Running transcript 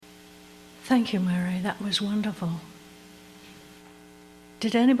Thank you, Mary. That was wonderful.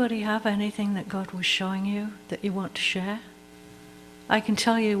 Did anybody have anything that God was showing you that you want to share? I can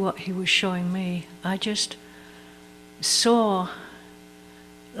tell you what he was showing me. I just saw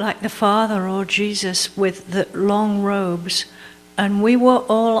like the Father or Jesus with the long robes, and we were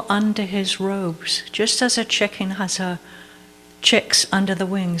all under his robes, just as a chicken has her chicks under the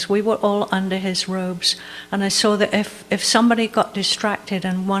wings. We were all under his robes, and I saw that if somebody got distracted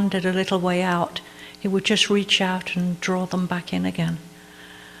and wandered a little way out, he would just reach out and draw them back in again.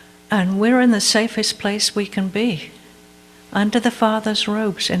 And we're in the safest place we can be, under the Father's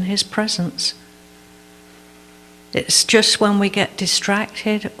robes in his presence. It's just when we get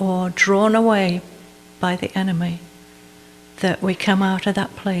distracted or drawn away by the enemy that we come out of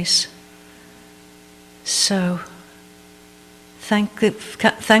that place. So thank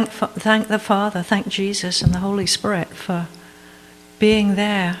the Father, thank Jesus and the Holy Spirit for being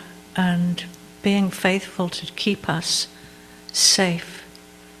there and being faithful to keep us safe,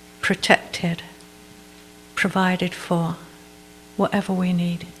 protected, provided for, whatever we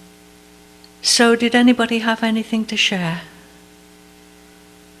need. So did anybody have anything to share?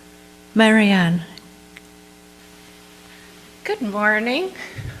 Marianne. Good morning.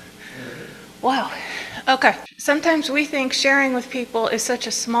 Wow. Okay. Sometimes we think sharing with people is such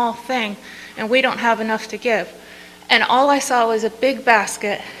a small thing and we don't have enough to give. And all I saw was a big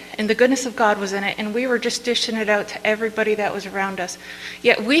basket and the goodness of God was in it, and we were just dishing it out to everybody that was around us.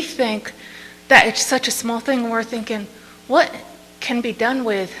 Yet we think that it's such a small thing, and we're thinking, what can be done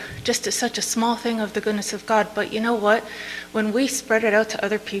with just such a small thing of the goodness of God? But you know what? When we spread it out to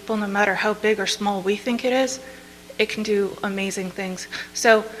other people, no matter how big or small we think it is, it can do amazing things.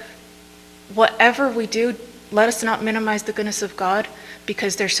 So whatever we do, let us not minimize the goodness of God,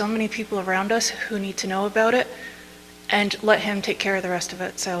 because there's so many people around us who need to know about it, and let him take care of the rest of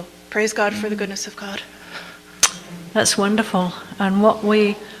it. So praise God for the goodness of God. That's wonderful. And what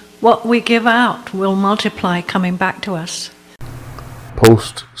we give out will multiply coming back to us.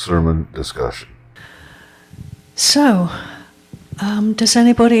 Post-sermon discussion. So, does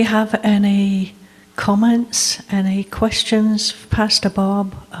anybody have any comments, any questions, Pastor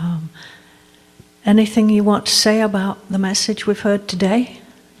Bob? Anything you want to say about the message we've heard today?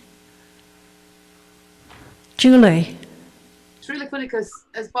 Julie? It's really funny because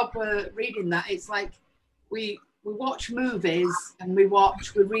as Bob were reading that, it's like we watch movies and we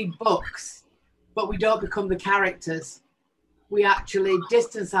read books, but we don't become the characters. We actually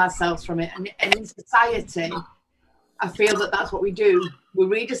distance ourselves from it. And in society, I feel that that's what we do. We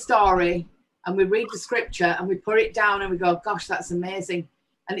read a story and we read the scripture and we put it down and we go, gosh, that's amazing.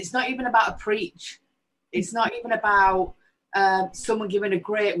 And it's not even about a preach. It's not even about someone giving a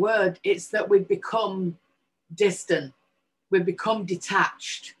great word. It's that we've become distant. We've become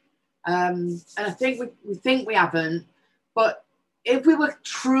detached. And I think we think we haven't. But if we were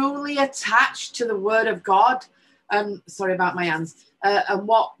truly attached to the word of God, sorry about my hands, and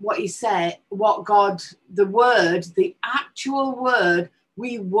what he said, what God, the word, the actual word,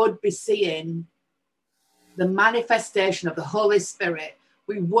 we would be seeing the manifestation of the Holy Spirit.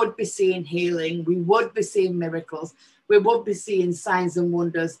 We would be seeing healing. We would be seeing miracles. We would be seeing signs and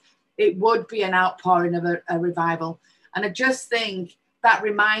wonders. It would be an outpouring of a revival. And I just think that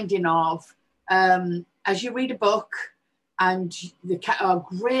reminding of, as you read a book and a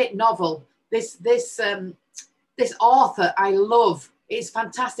great novel, this author I love, it's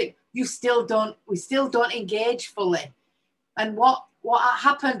fantastic. We still don't engage fully. And what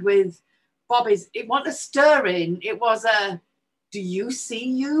happened with Bob is it wasn't a stirring. It was a, do you see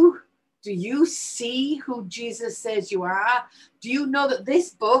you? Do you see who Jesus says you are? Do you know that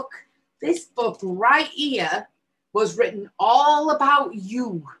this book right here was written all about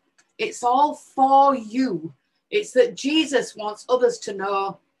you? It's all for you. It's that Jesus wants others to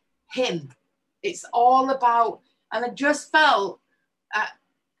know him. It's all about, and I just felt, I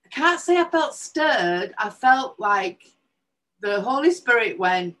can't say I felt stirred. I felt like the Holy Spirit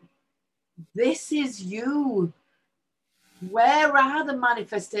went, this is you. Where are the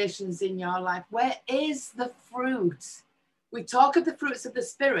manifestations in your life? Where is the fruit? We talk of the fruits of the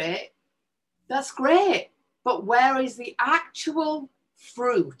Spirit. That's great. But where is the actual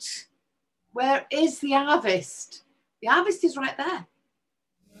fruit? Where is the harvest? The harvest is right there.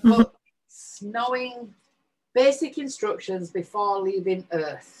 But it's knowing basic instructions before leaving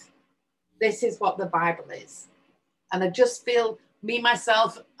earth. This is what the Bible is. And I just feel,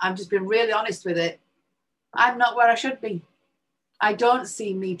 myself, I've just been really honest with it. I'm not where I should be. I don't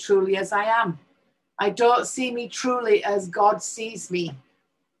see me truly as I am. I don't see me truly as God sees me.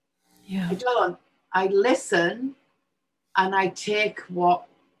 Yeah. I don't. I listen and I take what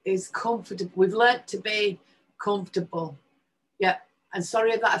is comfortable. We've learnt to be comfortable. Yeah. And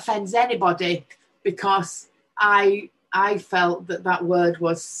sorry if that offends anybody, because I felt that word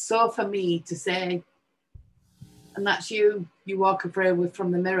was so for me to say. And that's you. You walk away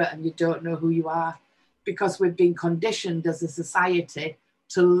from the mirror and you don't know who you are, because we've been conditioned as a society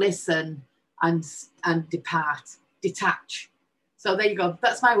to listen and detach. So there you go.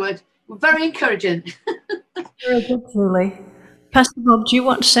 That's my word. Very encouraging. Very good, Julie. Pastor Bob, do you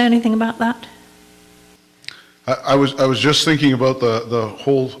want to say anything about that? I was just thinking about the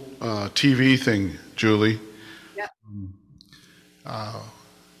whole TV thing, Julie. Yeah.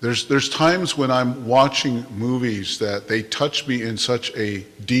 There's times when I'm watching movies that they touch me in such a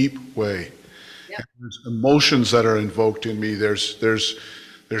deep way. Yep. There's emotions that are invoked in me. There's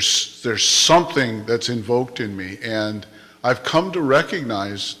something that's invoked in me, and I've come to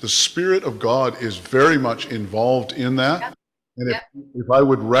recognize the Spirit of God is very much involved in that. Yep. And Yep. if I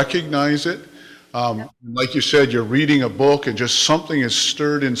would recognize it, like you said, you're reading a book and just something is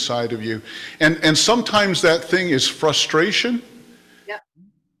stirred inside of you, and sometimes that thing is frustration.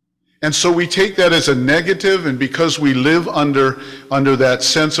 And so we take that as a negative, and because we live under that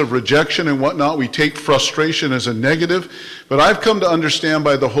sense of rejection and whatnot, we take frustration as a negative. But I've come to understand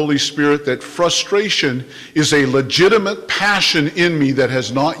by the Holy Spirit that frustration is a legitimate passion in me that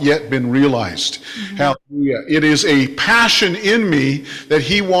has not yet been realized. Mm-hmm. Hallelujah. It is a passion in me that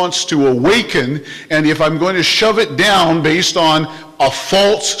He wants to awaken, and if I'm going to shove it down based on a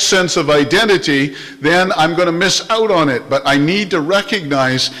false sense of identity, then I'm going to miss out on it. But I need to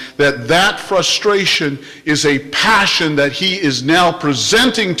recognize that frustration is a passion that He is now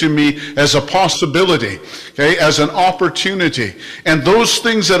presenting to me as a possibility, okay, as an opportunity. And those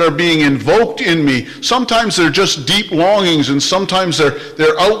things that are being invoked in me, sometimes they're just deep longings, and sometimes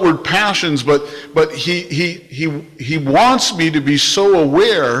they're outward passions, but he wants me to be so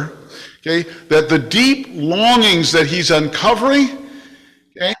aware, okay, that the deep longings that He's uncovering,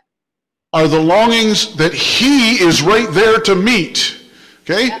 okay, are the longings that He is right there to meet.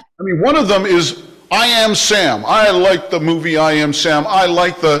 Okay? I mean, one of them is I Am Sam. I like the movie I Am Sam. I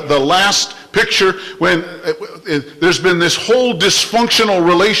like the last picture when there's been this whole dysfunctional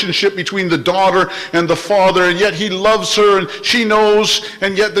relationship between the daughter and the father, and yet he loves her and she knows,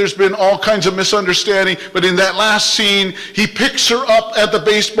 and yet there's been all kinds of misunderstanding. But in that last scene, he picks her up at the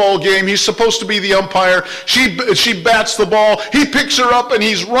baseball game. He's supposed to be the umpire. She bats the ball. He picks her up and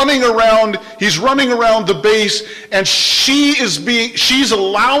he's running around the base, and she's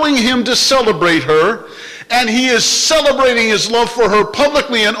allowing him to celebrate her. And he is celebrating his love for her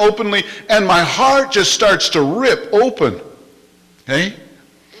publicly and openly, and my heart just starts to rip open. Okay?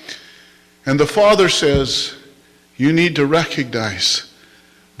 And the Father says, you need to recognize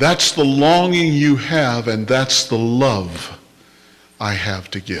that's the longing you have, and that's the love I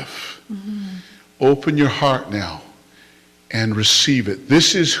have to give. Mm-hmm. Open your heart now and receive it.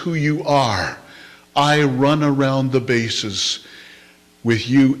 This is who you are. I run around the bases with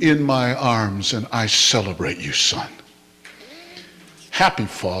you in my arms, and I celebrate you, son. Happy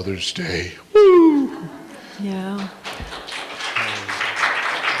Father's Day. Woo! Yeah.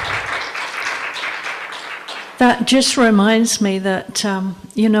 That just reminds me that,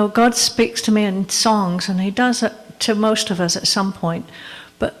 God speaks to me in songs, and He does it to most of us at some point.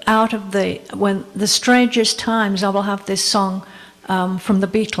 But when the strangest times, I will have this song from the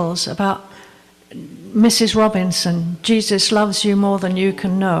Beatles about Mrs. Robinson, Jesus loves you more than you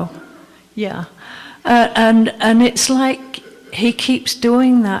can know. Yeah. And it's like He keeps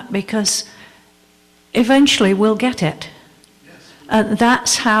doing that because eventually we'll get it. And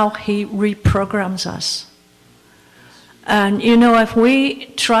that's how He reprograms us. And, if we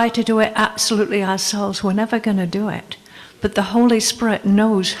try to do it absolutely ourselves, we're never going to do it. But the Holy Spirit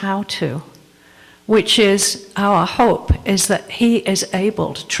knows how to, which is our hope, is that He is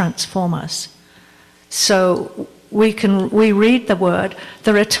able to transform us. So we read the Word.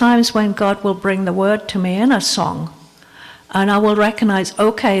 There are times when God will bring the Word to me in a song, and I will recognize,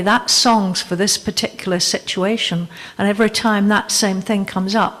 okay, that song's for this particular situation. And every time that same thing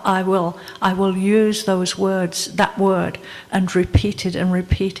comes up, I will use those words, that word, and repeat it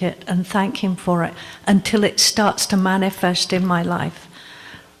and thank Him for it until it starts to manifest in my life.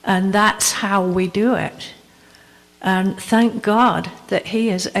 And that's how we do it. And thank God that He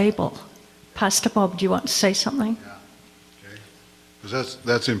is able. Pastor Bob, do you want to say something? Yeah. Okay. Because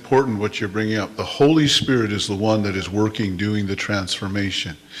that's important what you're bringing up. The Holy Spirit is the one that is working, doing the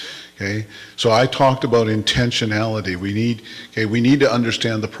transformation. Okay, so I talked about intentionality. We need to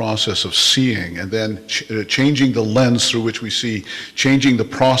understand the process of seeing, and then changing the lens through which we see, changing the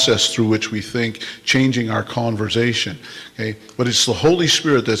process through which we think, changing our conversation. Okay, but it's the Holy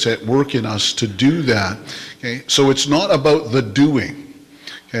Spirit that's at work in us to do that. Okay, so it's not about the doing.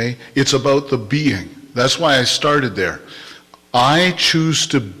 Okay, it's about the being. That's why I started there. I choose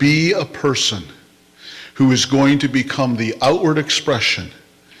to be a person who is going to become the outward expression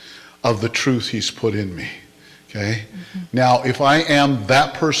of the truth he's put in me. Okay? Mm-hmm. Now, if I am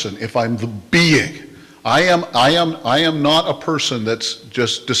that person, if I'm the being, I am not a person that's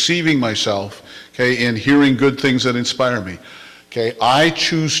just deceiving myself, okay, and hearing good things that inspire me. Okay? I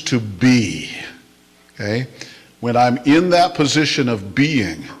choose to be. Okay? When I'm in that position of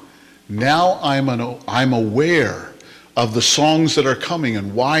being, now I'm aware of the songs that are coming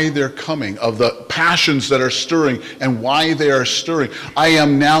and why they're coming, of the passions that are stirring and why they are stirring. I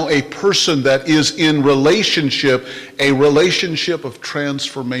am now a person that is in relationship, a relationship of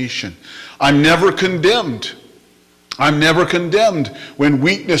transformation. I'm never condemned. I'm never condemned when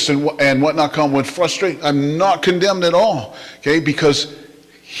weakness and whatnot come, when frustration. I'm not condemned at all, okay, because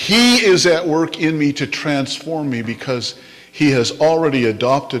he is at work in me to transform me, because he has already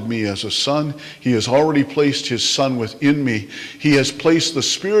adopted me as a son. He has already placed his son within me. He has placed the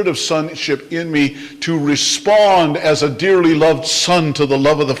spirit of sonship in me to respond as a dearly loved son to the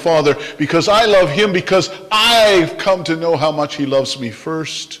love of the Father, because I love him, because I've come to know how much he loves me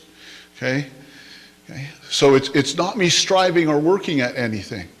first. Okay? So it's not me striving or working at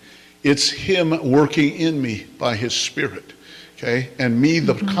anything. It's him working in me by his spirit. Okay? And me,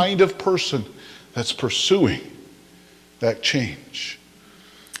 the kind of person that's pursuing that change.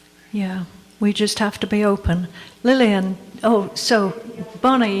 Yeah, we just have to be open. Lillian, so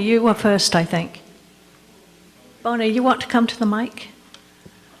Bonnie, you were first, I think. Bonnie, you want to come to the mic?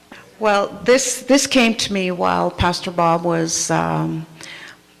 Well, this came to me while Pastor Bob was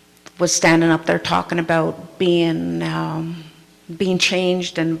standing up there talking about being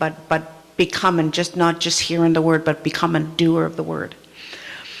changed, and but becoming, just not just hearing the word, but becoming a doer of the word.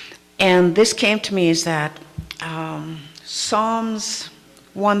 And this came to me is that Psalms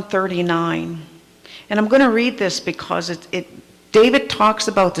 139, and I'm going to read this because David talks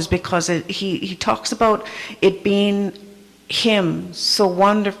about this, because he talks about it being him so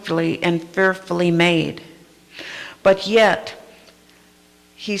wonderfully and fearfully made. But yet,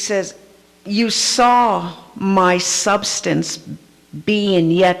 he says, you saw my substance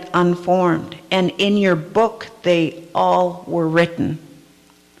being yet unformed, and in your book they all were written.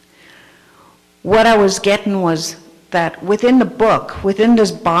 What I was getting was that within the book, within this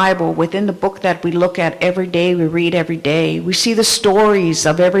Bible, within the book that we look at every day, we read every day, we see the stories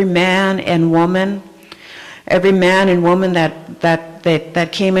of every man and woman that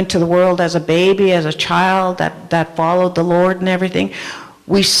came into the world as a baby, as a child, that followed the Lord and everything.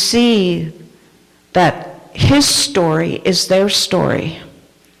 We see that his story is their story,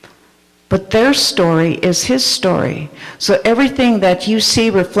 but their story is his story. So everything that you see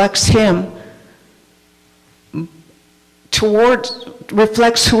reflects him,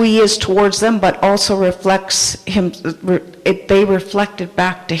 reflects who he is towards them, but also reflects him. They reflect it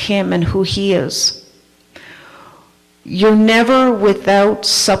back to him and who he is. You're never without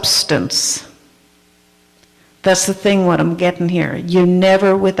substance. That's the thing, what I'm getting here. You're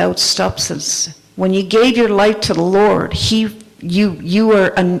never without substance. When you gave your life to the Lord, you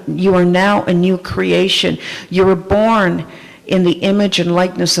are now a new creation. You were born in the image and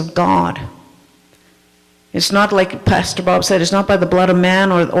likeness of God. It's not like Pastor Bob said, it's not by the blood of man,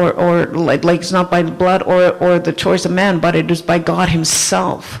 or like it's not by the blood or the choice of man, but it is by God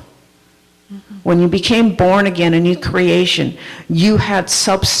himself. Mm-hmm. When you became born again, a new creation, you had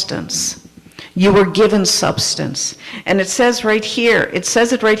substance. You were given substance. And it says it right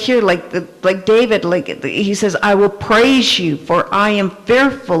here, like David, he says, I will praise you, for I am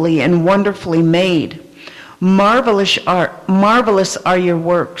fearfully and wonderfully made. Marvelous are your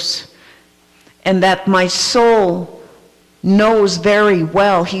works. And that my soul knows very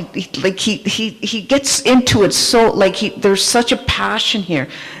well. He gets into it so, there's such a passion here.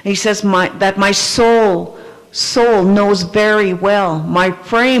 And he says that my soul knows very well. My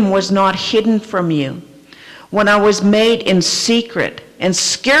frame was not hidden from you when I was made in secret and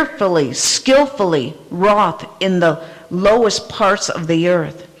skillfully wrought in the lowest parts of the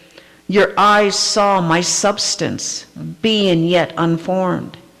earth. Your eyes saw my substance being yet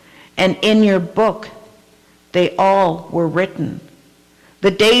unformed. And in your book, they all were written.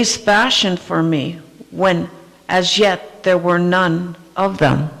 The days fashioned for me, when as yet there were none of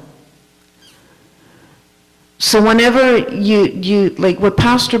them. So whenever you like with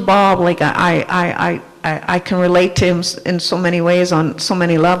Pastor Bob, like I can relate to him in so many ways, on so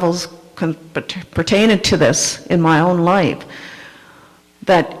many levels pertaining to this in my own life,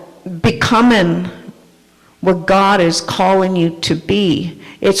 that becoming what God is calling you to be,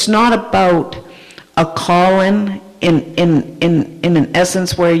 it's not about a calling in an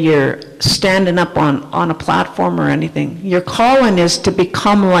essence where you're standing up on a platform or anything. Your calling is to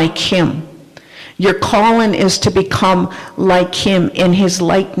become like him. Your calling is to become like him in his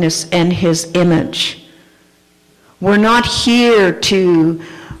likeness and his image. We're not here to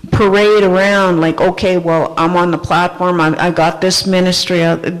parade around like, okay, well, I'm on the platform, I got this ministry.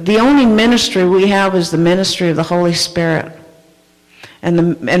 The only ministry we have is the ministry of the Holy Spirit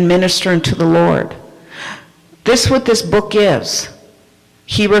and ministering to the Lord. This is what this book is.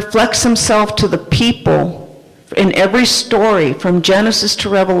 He reflects himself to the people in every story from Genesis to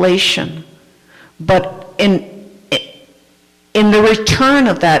Revelation. But in the return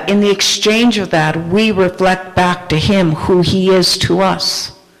of that, in the exchange of that, we reflect back to him who he is to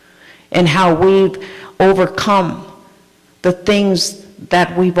us and how we've overcome the things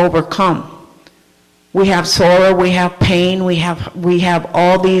that we've overcome. We have sorrow, we have pain, we have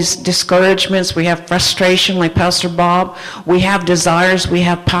all these discouragements, we have frustration like Pastor Bob, we have desires, we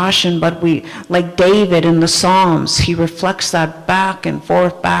have passion, but we, like David in the Psalms, he reflects that back and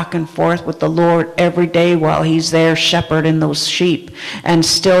forth with the Lord every day while he's there shepherding those sheep. And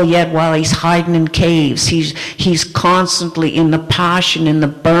still yet while he's hiding in caves, he's constantly in the passion, in the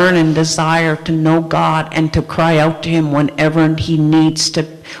burning desire to know God and to cry out to him whenever he needs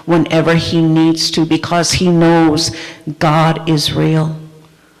to, because he knows God is real.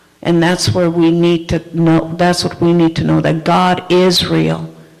 And that's where we need to know, that's what we need to know, that God is real.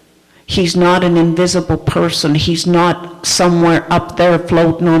 He's not an invisible person. He's not somewhere up there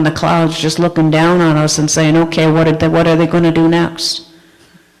floating on the clouds just looking down on us and saying, okay, what are they going to do next?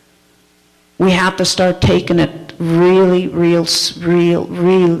 We have to start taking it really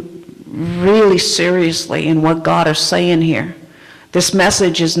seriously in what God is saying here. This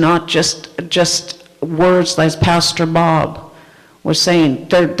message is not just words like Pastor Bob was saying.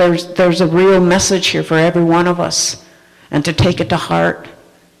 There's a real message here for every one of us, and to take it to heart.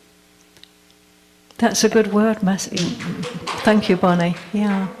 That's a good word, message. Thank you, Bonnie.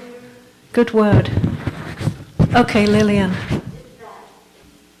 Yeah, good word. Okay, Lillian.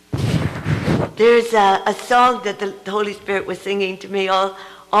 There's a song that the Holy Spirit was singing to me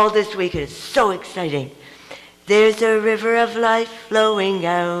all this week. It's so exciting. There's a river of life flowing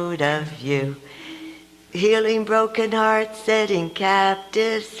out of you, healing broken hearts, setting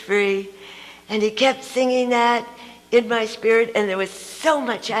captives free. And he kept singing that in my spirit, and there was so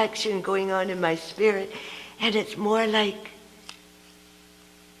much action going on in my spirit. And it's more like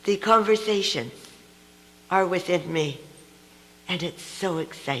the conversations are within me, and it's so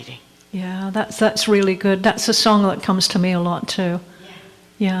exciting. Yeah, that's really good. That's a song that comes to me a lot too.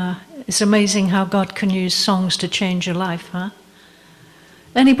 Yeah, it's amazing how God can use songs to change your life, huh?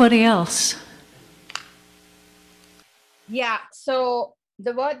 Anybody else? Yeah, so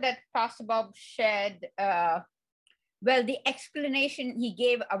the word that Pastor Bob shared, well, the explanation he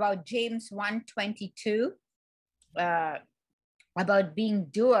gave about James 1:22, about being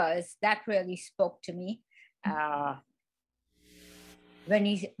doers, that really spoke to me. When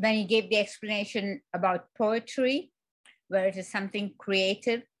he gave the explanation about poetry, where it is something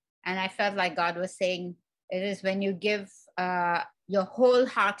creative, and I felt like God was saying it is when you give your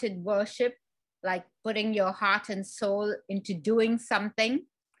wholehearted worship, like putting your heart and soul into doing something.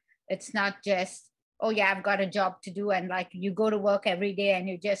 It's not just, oh yeah, I've got a job to do, and like you go to work every day and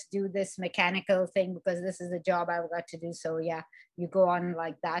you just do this mechanical thing because this is the job I've got to do, so yeah, you go on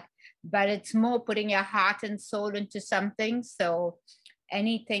like that. But it's more putting your heart and soul into something. So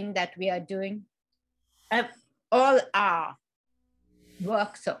anything that we are doing, all our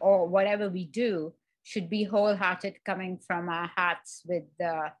works or whatever we do should be wholehearted, coming from our hearts, with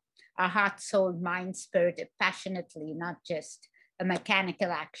our heart, soul, mind, spirit, passionately, not just a mechanical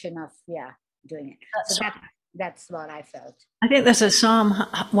action of doing it. That's what I felt. I think there's a Psalm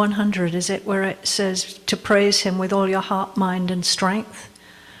 100, is it, where it says to praise him with all your heart, mind and strength.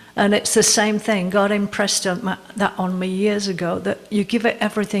 And it's the same thing. God impressed that on me years ago, that you give it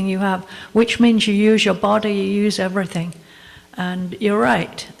everything you have, which means you use your body, you use everything. And you're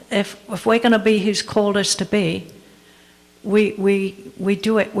right. If we're going to be who's called us to be, we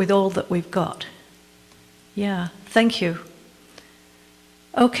do it with all that we've got. Yeah, thank you.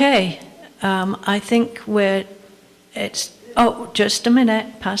 Okay, I think just a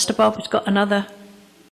minute. Pastor Bob has got another